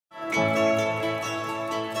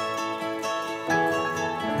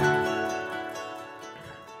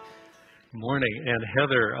morning. And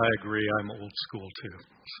Heather, I agree, I'm old school too.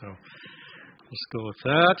 So let's go with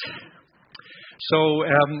that. So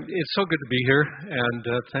it's so good to be here, and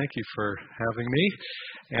thank you for having me.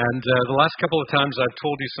 And the last couple of times I've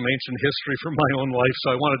told you some ancient history from my own life, so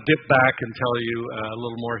I want to dip back and tell you a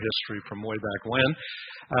little more history from way back when.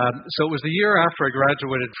 So it was the year after I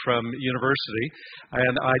graduated from university,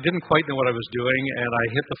 and I didn't quite know what I was doing, and I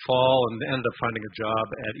hit the fall and ended up finding a job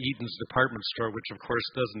at Eaton's department store, which of course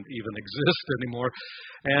doesn't even exist anymore.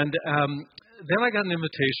 And then I got an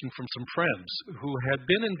invitation from some friends who had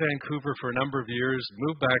been in Vancouver for a number of years,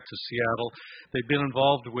 moved back to Seattle. They'd been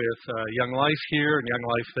involved with Young Life here and Young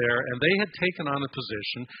Life there, and they had taken on a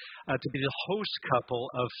position to be the host couple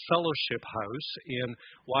of Fellowship House in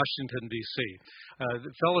Washington, D.C.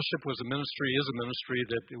 The Fellowship is a ministry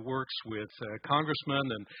that works with congressmen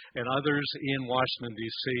and others in Washington,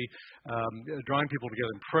 D.C., drawing people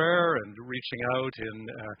together in prayer and reaching out and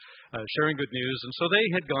sharing good news. And so they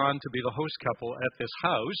had gone to be the host couple at this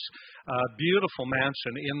house, a beautiful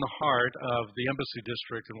mansion in the heart of the Embassy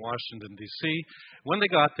District in Washington, D.C. When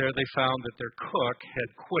they got there, they found that their cook had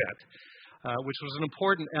quit, which was an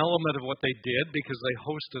important element of what they did because they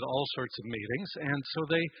hosted all sorts of meetings. And so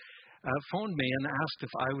they phoned me and asked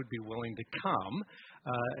if I would be willing to come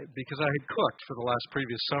because I had cooked for the last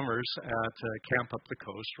previous summers at Camp Up the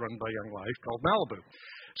Coast run by Young Life called Malibu.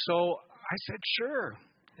 So I said, sure.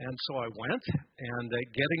 And so I went, and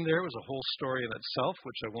getting there was a whole story in itself,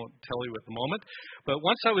 which I won't tell you at the moment. But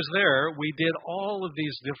once I was there, we did all of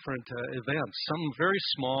these different events, some very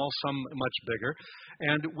small, some much bigger.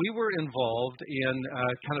 And we were involved in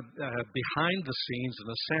behind the scenes in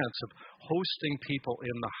the sense of hosting people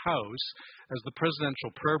in the house as the presidential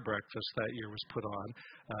prayer breakfast that year was put on.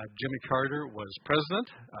 Jimmy Carter was president.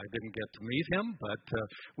 I didn't get to meet him, but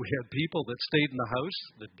we had people that stayed in the house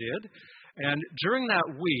that did. And during that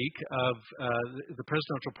week of the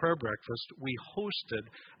presidential prayer breakfast, we hosted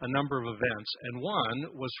a number of events, and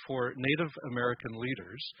one was for Native American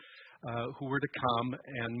leaders who were to come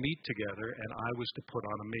and meet together, and I was to put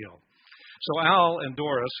on a meal. So Al and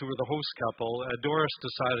Doris, who were the host couple, Doris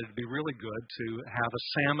decided it'd be really good to have a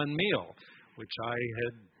salmon meal, which I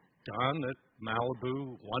had done at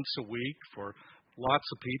Malibu once a week for lots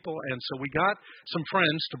of people. And so we got some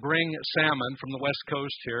friends to bring salmon from the West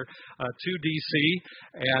Coast here to D.C.,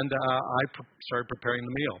 and I started preparing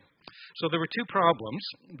the meal. So there were two problems.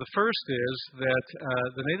 The first is that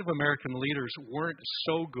the Native American leaders weren't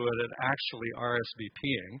so good at actually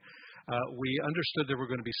RSVPing. We understood there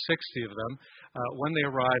were going to be 60 of them. When they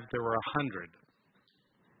arrived, there were 100.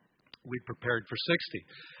 We prepared for 60.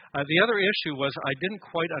 The other issue was I didn't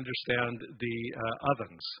quite understand the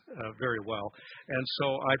ovens very well. And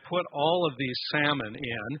so I put all of these salmon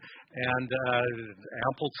in, and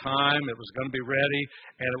ample time, it was going to be ready.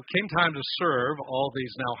 And it came time to serve all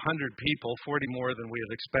these now 100 people, 40 more than we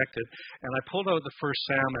had expected. And I pulled out the first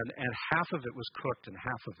salmon, and half of it was cooked and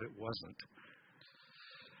half of it wasn't.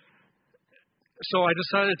 So I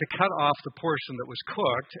decided to cut off the portion that was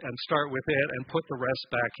cooked and start with it and put the rest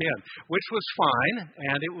back in, which was fine,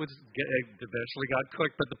 and it eventually got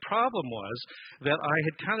cooked. But the problem was that I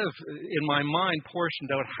had kind of, in my mind, portioned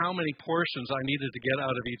out how many portions I needed to get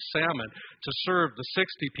out of each salmon to serve the 60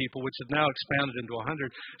 people, which had now expanded into 100.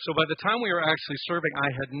 So by the time we were actually serving, I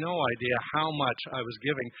had no idea how much I was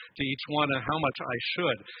giving to each one and how much I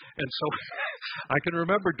should. And so I can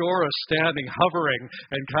remember Doris standing, hovering,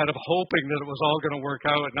 and kind of hoping that it was all going to work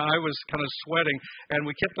out, and I was kind of sweating, and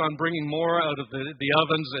we kept on bringing more out of the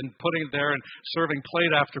ovens and putting it there and serving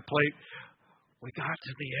plate after plate. We got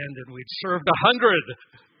to the end, and we'd served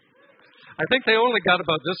 100. I think they only got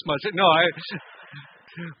about this much.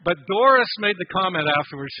 But Doris made the comment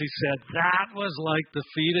afterwards. She said, that was like the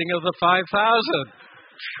feeding of the 5,000.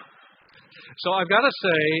 So I've got to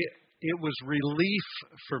say, it was relief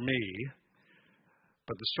for me,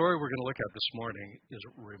 but the story we're going to look at this morning is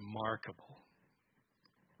remarkable.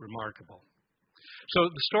 Remarkable. So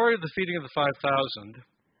the story of the feeding of the 5,000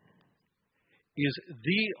 is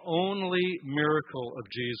the only miracle of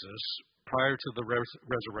Jesus prior to the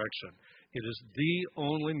resurrection. It is the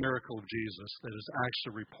only miracle of Jesus that is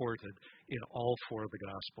actually reported in all four of the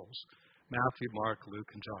Gospels: Matthew, Mark, Luke,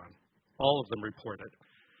 and John. All of them report it.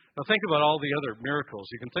 Now think about all the other miracles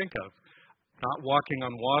you can think of. Not walking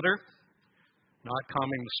on water, not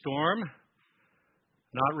calming the storm,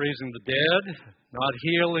 not raising the dead, not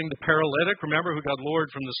healing the paralytic, remember, who got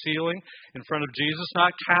lowered from the ceiling in front of Jesus,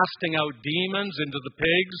 not casting out demons into the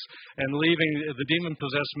pigs and leaving the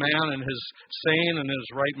demon-possessed man in his sane and his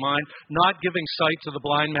right mind, not giving sight to the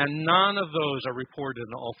blind man. None of those are reported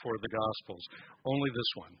in all four of the Gospels, only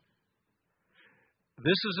this one.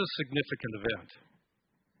 This is a significant event.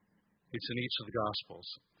 It's in each of the Gospels.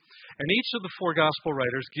 And each of the four Gospel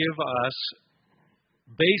writers give us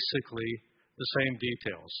basically the same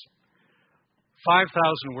details. 5,000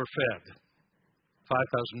 were fed.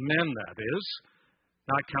 5,000 men, that is,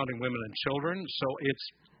 not counting women and children. So it's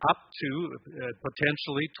up to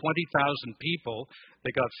potentially 20,000 people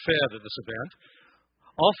that got fed at this event.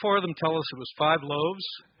 All four of them tell us it was 5 loaves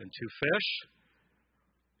and 2 fish.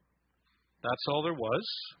 That's all there was.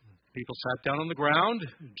 People sat down on the ground.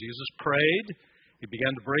 Jesus prayed. He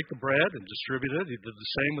began to break the bread and distribute it. He did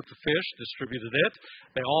the same with the fish, distributed it.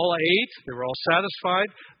 They all ate. They were all satisfied.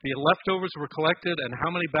 The leftovers were collected. And how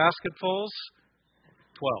many basketfuls?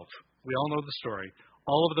 12. We all know the story.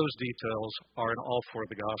 All of those details are in all four of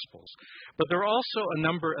the Gospels. But there are also a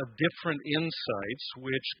number of different insights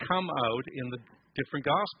which come out in the different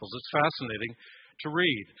Gospels. It's fascinating to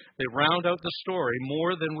read. They round out the story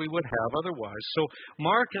more than we would have otherwise. So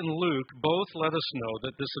Mark and Luke both let us know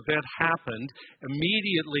that this event happened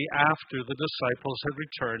immediately after the disciples had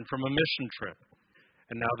returned from a mission trip.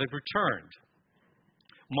 And now they've returned.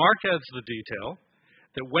 Mark adds the detail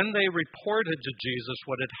that when they reported to Jesus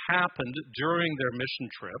what had happened during their mission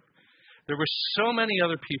trip, there were so many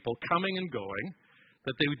other people coming and going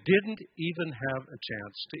that they didn't even have a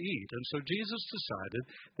chance to eat. And so Jesus decided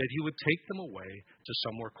that he would take them away to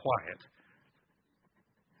somewhere quiet.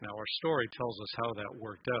 Now, our story tells us how that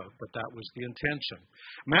worked out, but that was the intention.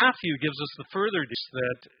 Matthew gives us the further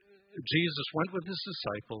that Jesus went with his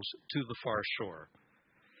disciples to the far shore.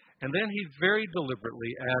 And then he very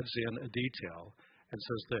deliberately adds in a detail and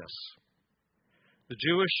says this: the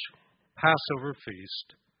Jewish Passover feast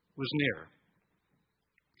was near.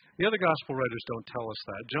 The other Gospel writers don't tell us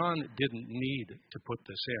that. John didn't need to put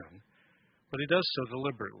this in, but he does so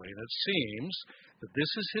deliberately. And it seems that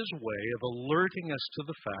this is his way of alerting us to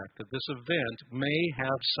the fact that this event may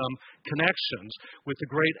have some connections with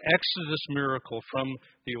the great Exodus miracle from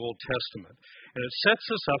the Old Testament. And it sets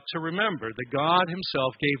us up to remember that God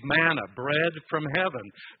himself gave manna, bread from heaven,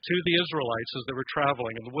 to the Israelites as they were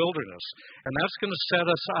traveling in the wilderness. And that's going to set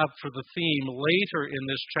us up for the theme later in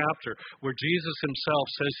this chapter, where Jesus himself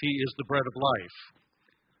says he is the bread of life.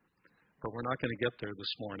 But we're not going to get there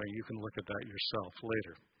this morning. You can look at that yourself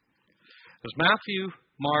later. As Matthew,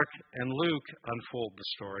 Mark, and Luke unfold the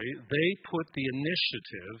story, they put the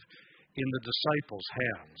initiative in the disciples'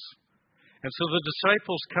 hands. And so the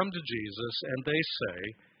disciples come to Jesus and they say,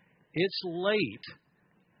 "It's late.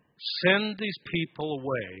 Send these people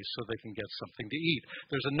away so they can get something to eat."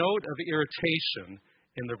 There's a note of irritation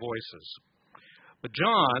in their voices. But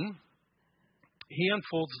John, he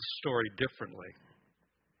unfolds the story differently.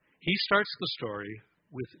 He starts the story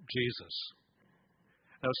with Jesus.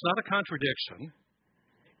 Now, it's not a contradiction.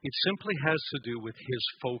 It simply has to do with his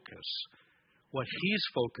focus, what he's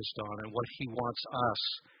focused on and what he wants us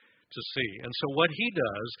to see. And so what he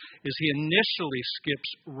does is he initially skips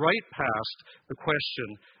right past the question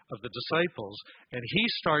of the disciples, and he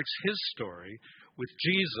starts his story with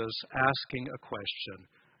Jesus asking a question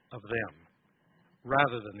of them,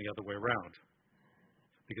 rather than the other way around.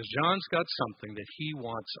 Because John's got something that he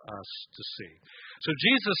wants us to see. So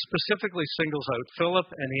Jesus specifically singles out Philip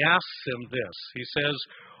and he asks him this. He says,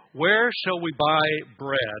 "Where shall we buy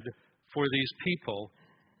bread for these people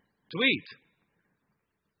to eat?"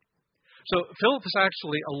 So Philip is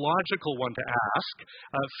actually a logical one to ask.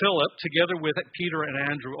 Philip, together with Peter and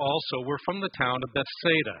Andrew also, were from the town of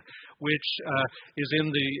Bethsaida, which is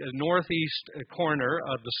in the northeast corner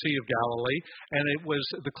of the Sea of Galilee, and it was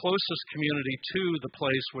the closest community to the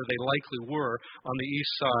place where they likely were on the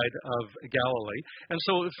east side of Galilee. And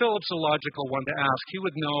so Philip's a logical one to ask. He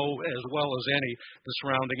would know as well as any the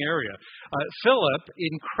surrounding area. Philip,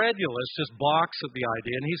 incredulous, just balks at the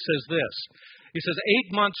idea, and he says this. He says,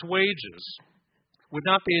 8 months' wages would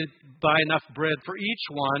not buy enough bread for each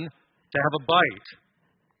one to have a bite.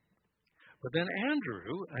 But then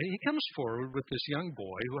Andrew, he comes forward with this young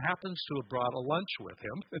boy who happens to have brought a lunch with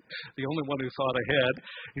him, the only one who thought ahead.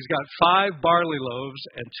 He's got 5 barley loaves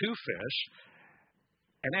and 2 fish.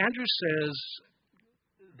 And Andrew says,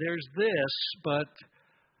 "There's this, but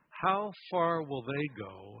how far will they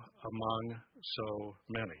go among so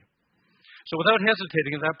many?" So without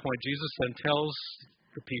hesitating at that point, Jesus then tells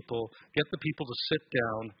the people, get the people to sit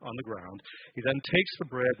down on the ground. He then takes the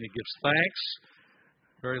bread and he gives thanks.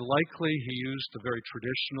 Very likely he used the very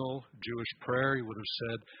traditional Jewish prayer. He would have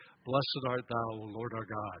said, "Blessed art thou, O Lord our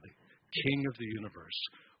God, King of the universe,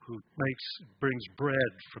 who brings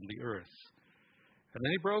bread from the earth." And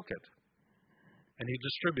then he broke it and he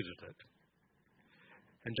distributed it.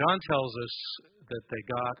 And John tells us that they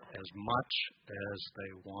got as much as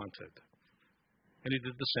they wanted. And he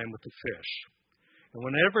did the same with the fish. And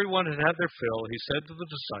when everyone had had their fill, he said to the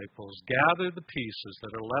disciples, "Gather the pieces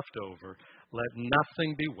that are left over, let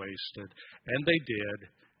nothing be wasted." And they did,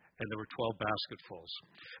 and there were 12 basketfuls.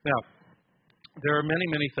 Now, there are many,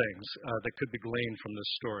 many things that could be gleaned from this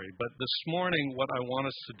story, but this morning what I want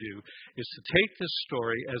us to do is to take this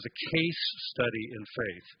story as a case study in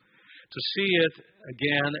faith, to see it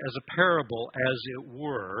again as a parable, as it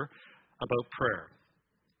were, about prayer.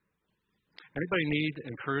 Anybody need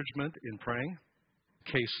encouragement in praying?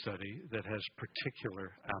 Case study that has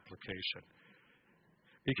particular application.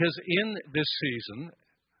 Because in this season,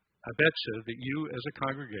 I bet you that you as a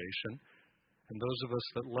congregation, and those of us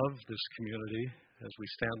that love this community as we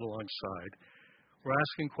stand alongside, we're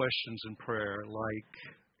asking questions in prayer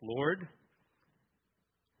like, "Lord,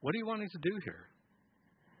 what are you wanting to do here?"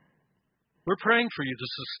 We're praying for you to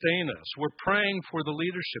sustain us. We're praying for the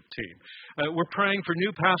leadership team. We're praying for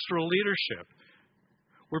new pastoral leadership.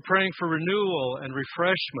 We're praying for renewal and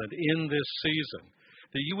refreshment in this season,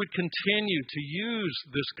 that you would continue to use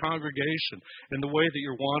this congregation in the way that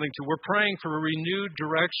you're wanting to. We're praying for a renewed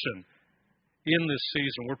direction in this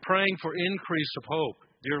season. We're praying for increase of hope,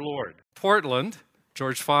 dear Lord. Portland,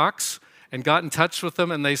 George Fox, and got in touch with them,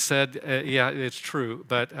 and they said, yeah, it's true,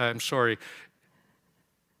 but I'm sorry,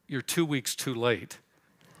 you're 2 weeks too late.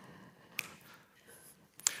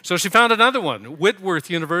 So she found another one, Whitworth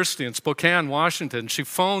University in Spokane, Washington. She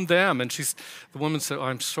phoned them, and the woman said,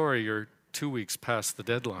 "I'm sorry, you're 2 weeks past the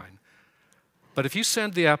deadline. But if you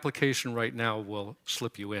send the application right now, we'll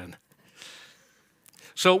slip you in."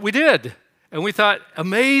 So we did, and we thought,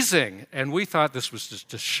 amazing. And we thought this was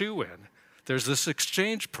just a shoe-in. There's this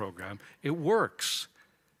exchange program. It works.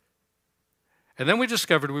 And then we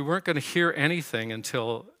discovered we weren't going to hear anything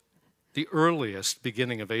until the earliest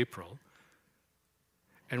beginning of April.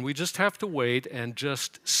 And we just have to wait and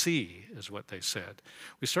just see, is what they said.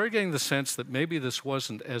 We started getting the sense that maybe this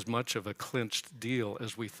wasn't as much of a clinched deal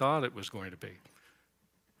as we thought it was going to be.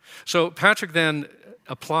 So Patrick then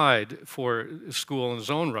applied for school in his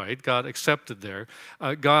own right, got accepted there,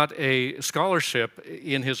 got a scholarship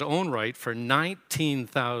in his own right for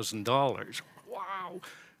 $19,000. Wow.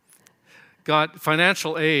 Got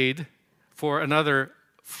financial aid for another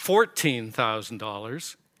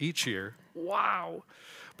 $14,000 each year. Wow.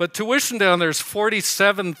 But tuition down there is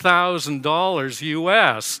 $47,000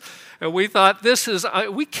 US. And we thought,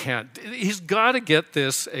 he's got to get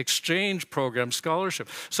this exchange program scholarship.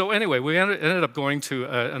 So anyway, we ended up going to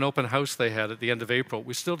an open house they had at the end of April.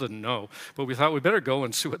 We still didn't know, but we thought we'd better go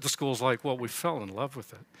and see what the school's like. Well, we fell in love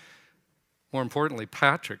with it. More importantly,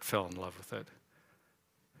 Patrick fell in love with it.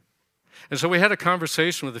 And so we had a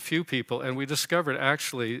conversation with a few people, and we discovered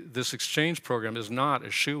actually this exchange program is not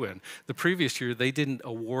a shoe-in. The previous year, they didn't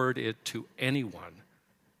award it to anyone,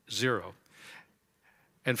 0.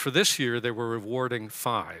 And for this year, they were rewarding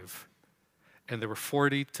 5, and there were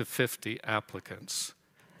 40 to 50 applicants.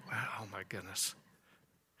 Wow, oh my goodness.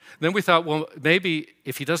 Then we thought, well, maybe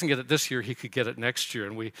if he doesn't get it this year, he could get it next year.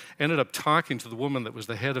 And we ended up talking to the woman that was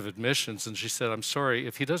the head of admissions, and she said, "I'm sorry,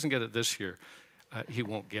 if he doesn't get it this year, he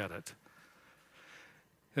won't get it."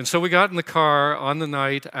 And so we got in the car on the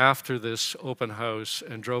night after this open house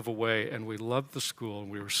and drove away, and we loved the school, and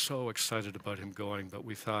we were so excited about him going, but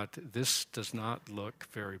we thought, this does not look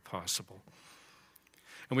very possible.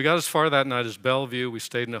 And we got as far that night as Bellevue. We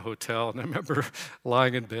stayed in a hotel, and I remember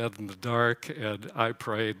lying in bed in the dark, and I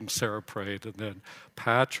prayed, and Sarah prayed, and then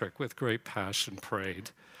Patrick, with great passion,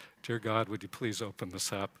 prayed, "Dear God, would you please open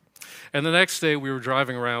this up?" And the next day we were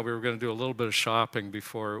driving around. We were going to do a little bit of shopping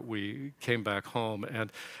before we came back home.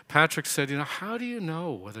 And Patrick said, "How do you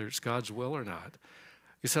know whether it's God's will or not?"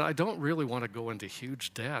 He said, "I don't really want to go into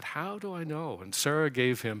huge debt. How do I know?" And Sarah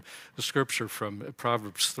gave him the scripture from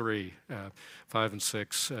Proverbs 3, 5 and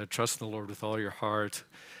 6, "Trust in the Lord with all your heart."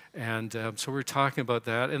 And so we were talking about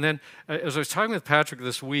that. And then as I was talking with Patrick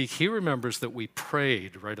this week, he remembers that we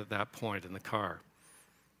prayed right at that point in the car.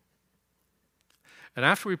 And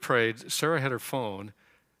after we prayed, Sarah had her phone,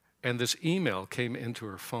 and this email came into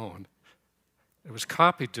her phone. It was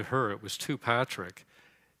copied to her. It was to Patrick.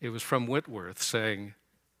 It was from Whitworth saying,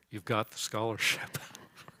 "You've got the scholarship."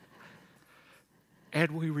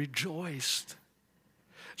 And we rejoiced.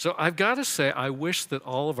 So I've got to say, I wish that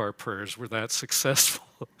all of our prayers were that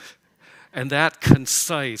successful and that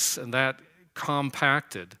concise and that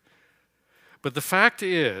compacted. But the fact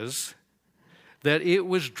is that it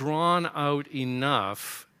was drawn out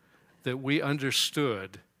enough that we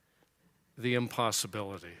understood the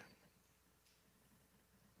impossibility.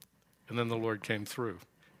 And then the Lord came through.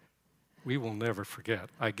 We will never forget.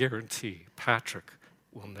 I guarantee Patrick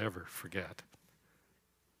will never forget.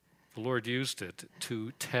 The Lord used it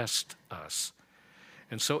to test us.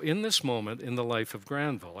 And so in this moment in the life of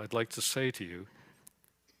Granville, I'd like to say to you,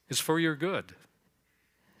 it's for your good.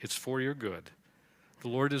 It's for your good. The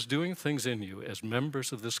Lord is doing things in you as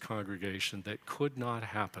members of this congregation that could not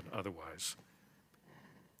happen otherwise.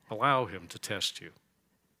 Allow him to test you.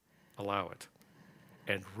 Allow it.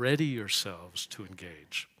 And ready yourselves to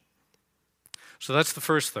engage. So that's the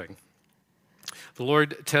first thing. The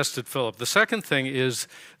Lord tested Philip. The second thing is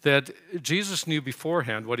that Jesus knew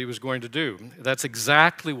beforehand what he was going to do. That's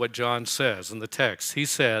exactly what John says in the text. He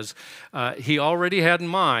says he already had in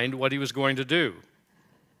mind what he was going to do.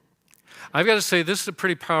 I've got to say, this is a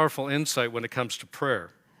pretty powerful insight when it comes to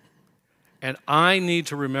prayer. And I need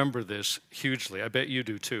to remember this hugely. I bet you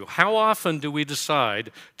do too. How often do we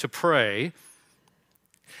decide to pray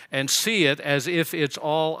and see it as if it's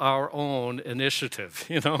all our own initiative,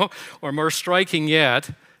 Or more striking yet,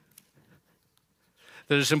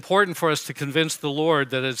 that it's important for us to convince the Lord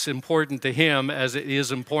that it's important to him as it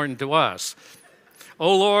is important to us.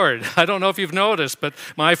 Oh, Lord, I don't know if you've noticed, but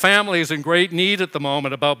my family is in great need at the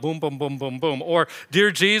moment about boom, boom, boom, boom, boom. Or,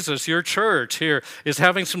 dear Jesus, your church here is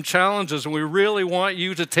having some challenges, and we really want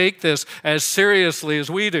you to take this as seriously as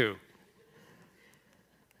we do.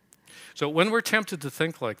 So when we're tempted to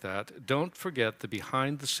think like that, don't forget the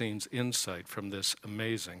behind-the-scenes insight from this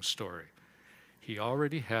amazing story. He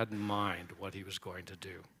already had in mind what he was going to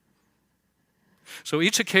do. So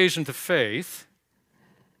each occasion to faith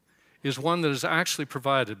is one that is actually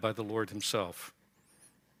provided by the Lord himself.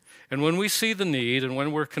 And when we see the need and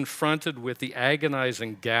when we're confronted with the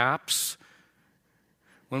agonizing gaps,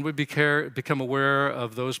 when we become aware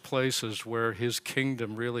of those places where his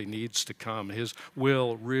kingdom really needs to come, his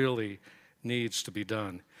will really needs to be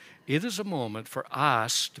done, it is a moment for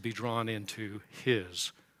us to be drawn into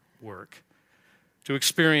his work, to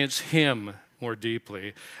experience him more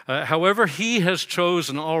deeply. However, he has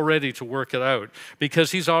chosen already to work it out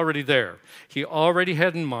because he's already there. He already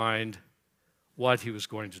had in mind what he was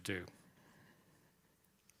going to do.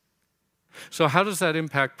 So how does that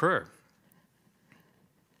impact prayer?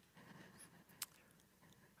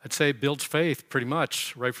 I'd say it builds faith pretty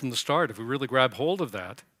much right from the start if we really grab hold of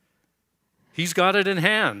that. He's got it in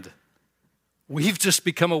hand. We've just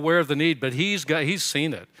become aware of the need, but he's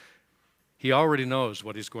seen it. He already knows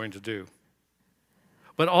what he's going to do.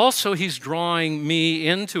 But also he's drawing me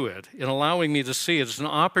into it and allowing me to see it. It's an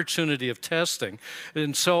opportunity of testing.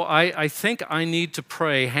 And so I think I need to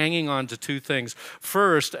pray hanging on to two things.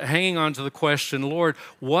 First, hanging on to the question, Lord,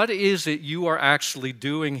 what is it you are actually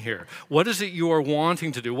doing here? What is it you are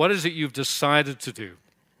wanting to do? What is it you've decided to do?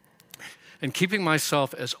 And keeping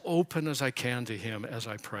myself as open as I can to him as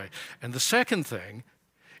I pray. And the second thing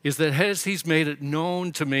is that as he's made it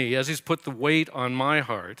known to me, as he's put the weight on my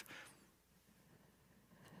heart,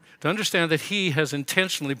 to understand that he has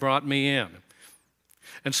intentionally brought me in.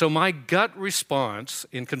 And so my gut response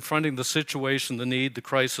in confronting the situation, the need, the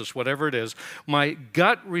crisis, whatever it is, my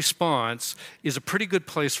gut response is a pretty good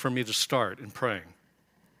place for me to start in praying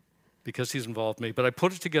because he's involved me. But I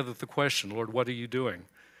put it together with the question, Lord, what are you doing?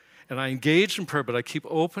 And I engage in prayer, but I keep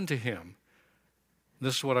open to him.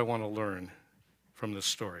 This is what I want to learn from this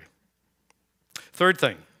story. Third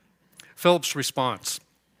thing, Philip's response.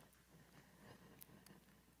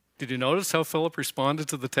 Did you notice how Philip responded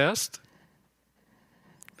to the test?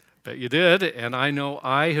 Bet you did, and I know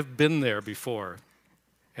I have been there before.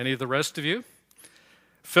 Any of the rest of you?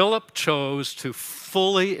 Philip chose to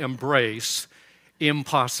fully embrace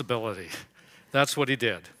impossibility. That's what he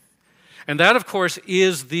did. And that, of course,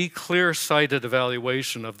 is the clear-sighted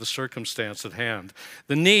evaluation of the circumstance at hand.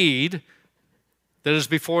 The need that is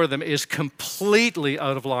before them is completely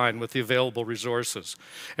out of line with the available resources.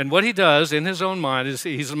 And what he does in his own mind is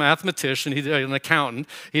he's a mathematician, he's an accountant.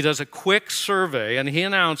 He does a quick survey, and he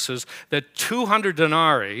announces that 200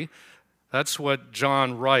 denarii, that's what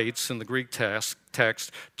John writes in the Greek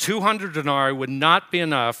text, 200 denarii would not be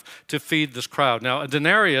enough to feed this crowd. Now, a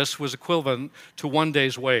denarius was equivalent to 1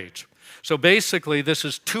 day's wage. So basically, this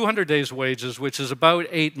is 200 days' wages, which is about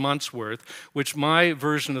 8 months' worth, which my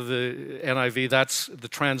version of the NIV, that's the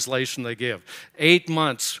translation they give. 8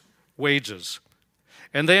 months' wages.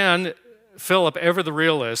 And then Philip, ever the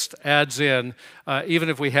realist, adds in, even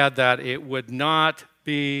if we had that, it would not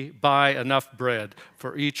buy enough bread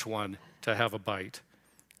for each one to have a bite.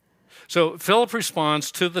 So Philip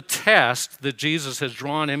responds to the test that Jesus has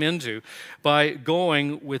drawn him into by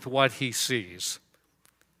going with what he sees.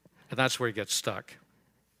 And that's where he gets stuck.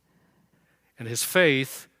 And his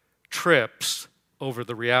faith trips over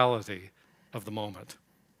the reality of the moment.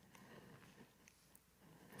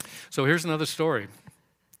 So here's another story.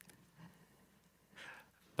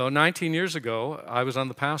 About 19 years ago, I was on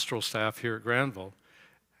the pastoral staff here at Granville,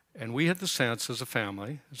 and we had the sense as a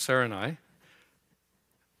family, Sarah and I,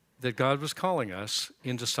 that God was calling us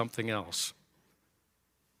into something else.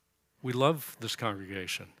 We love this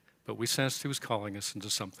congregation, but we sensed he was calling us into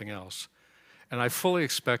something else. And I fully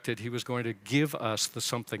expected he was going to give us the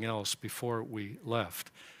something else before we left,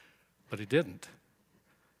 but he didn't.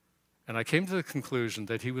 And I came to the conclusion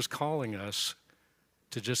that he was calling us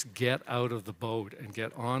to just get out of the boat and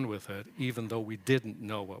get on with it, even though we didn't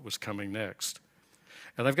know what was coming next.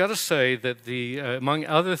 And I've got to say that among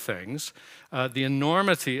other things, the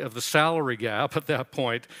enormity of the salary gap at that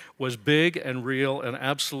point was big and real and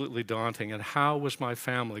absolutely daunting. And how was my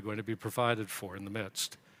family going to be provided for in the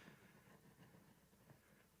midst?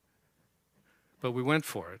 But we went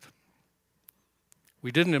for it.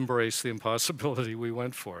 We didn't embrace the impossibility, we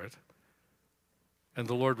went for it. And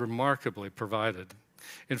the Lord remarkably provided.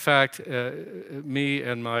 In fact, me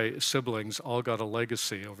and my siblings all got a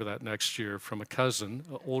legacy over that next year from a cousin,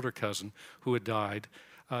 an older cousin, who had died.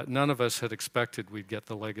 None of us had expected we'd get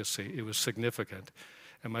the legacy. It was significant.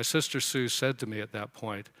 And my sister Sue said to me at that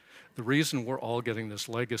point, the reason we're all getting this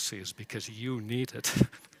legacy is because you need it.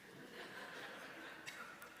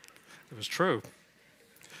 It was true.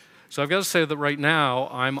 So I've got to say that right now,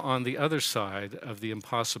 I'm on the other side of the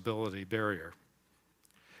impossibility barrier.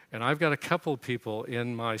 And I've got a couple of people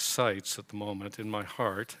in my sights at the moment, in my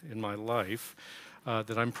heart, in my life,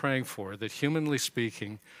 that I'm praying for, that humanly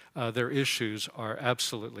speaking, their issues are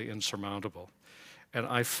absolutely insurmountable. And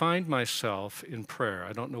I find myself in prayer,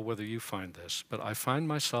 I don't know whether you find this, but I find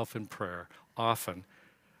myself in prayer often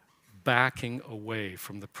backing away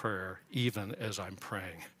from the prayer even as I'm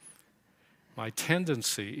praying. My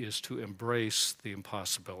tendency is to embrace the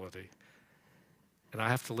impossibility, and I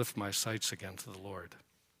have to lift my sights again to the Lord.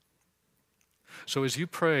 So as you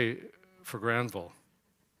pray for Granville,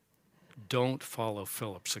 don't follow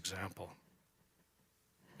Philip's example.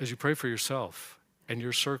 As you pray for yourself and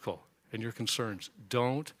your circle and your concerns,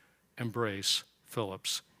 don't embrace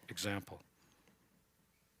Philip's example.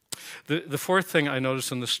 The fourth thing I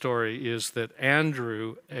notice in the story is that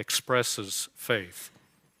Andrew expresses faith.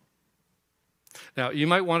 Now, you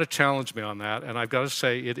might want to challenge me on that, and I've got to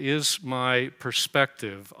say it is my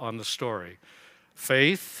perspective on the story.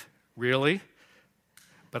 Faith, really?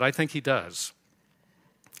 But I think he does.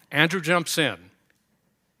 Andrew jumps in.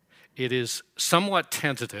 It is somewhat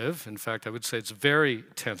tentative. In fact, I would say it's very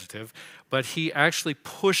tentative, but he actually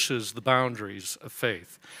pushes the boundaries of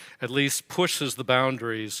faith, at least pushes the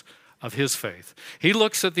boundaries of his faith. He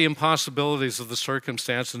looks at the impossibilities of the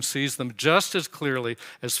circumstance and sees them just as clearly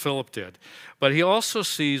as Philip did. But he also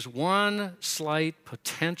sees one slight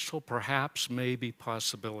potential, perhaps, maybe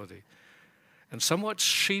possibility. And somewhat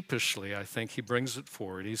sheepishly, I think, he brings it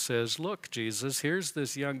forward. He says, look, Jesus, here's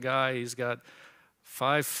this young guy. He's got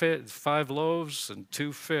 5 loaves and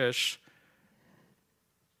 2 fish.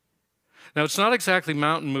 Now, it's not exactly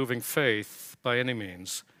mountain-moving faith by any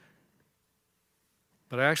means,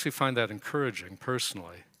 but I actually find that encouraging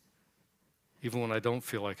personally, even when I don't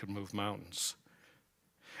feel I could move mountains.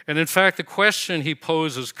 And in fact, the question he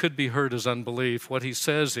poses could be heard as unbelief. What he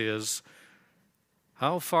says is,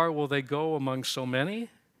 how far will they go among so many?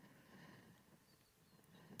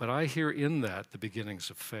 But I hear in that the beginnings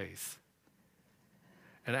of faith.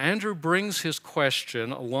 And Andrew brings his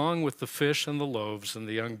question, along with the fish and the loaves and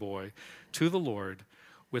the young boy, to the Lord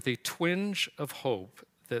with a twinge of hope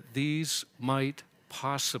that these might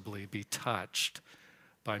possibly be touched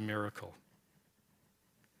by miracle.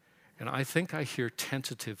 And I think I hear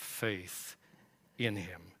tentative faith in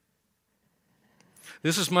him.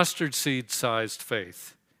 This is mustard seed-sized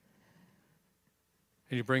faith.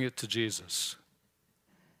 And you bring it to Jesus.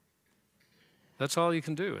 That's all you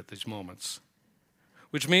can do at these moments.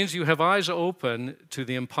 Which means you have eyes open to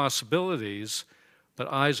the impossibilities, but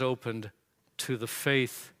eyes opened to the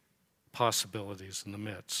faith possibilities in the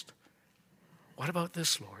midst. What about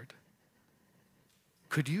this, Lord?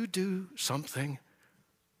 Could you do something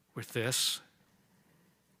with this?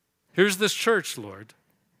 Here's this church, Lord.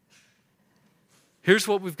 Here's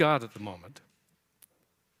what we've got at the moment.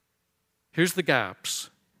 Here's the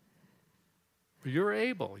gaps. You're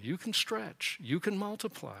able. You can stretch. You can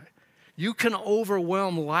multiply. You can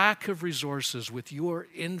overwhelm lack of resources with your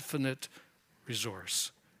infinite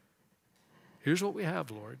resource. Here's what we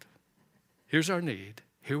have, Lord. Here's our need.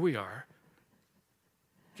 Here we are.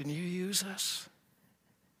 Can you use us?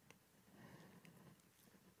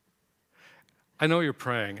 I know you're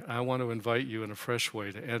praying. I want to invite you in a fresh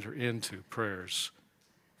way to enter into prayers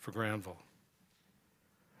for Granville.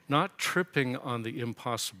 Not tripping on the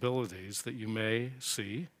impossibilities that you may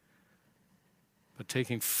see, but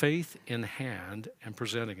taking faith in hand and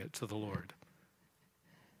presenting it to the Lord.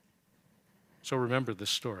 So remember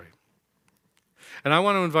this story. And I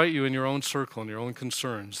want to invite you in your own circle and your own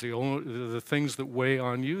concerns, the things that weigh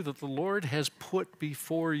on you that the Lord has put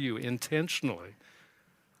before you intentionally.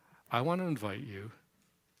 I want to invite you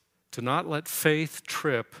to not let faith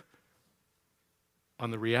trip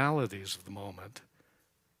on the realities of the moment,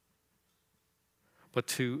 but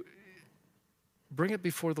to bring it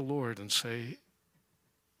before the Lord and say,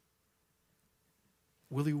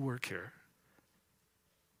 will you work here?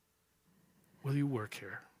 Will you work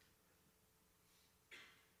here?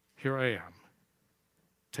 Here I am.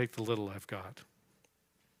 Take the little I've got.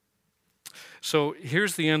 So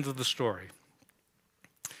here's the end of the story.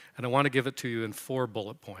 And I want to give it to you in 4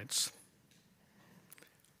 bullet points.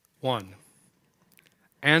 1,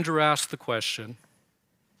 Andrew asked the question.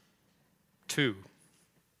 2,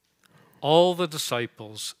 all the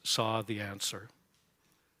disciples saw the answer.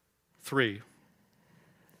 3,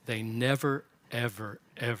 they never, ever,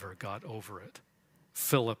 ever got over it,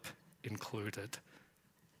 Philip included.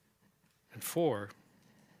 And 4,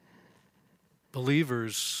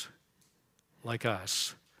 believers like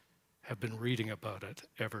us have been reading about it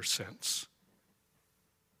ever since.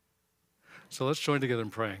 So let's join together in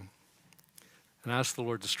praying and ask the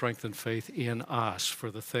Lord to strengthen faith in us for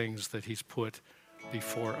the things that He's put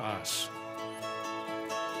before us.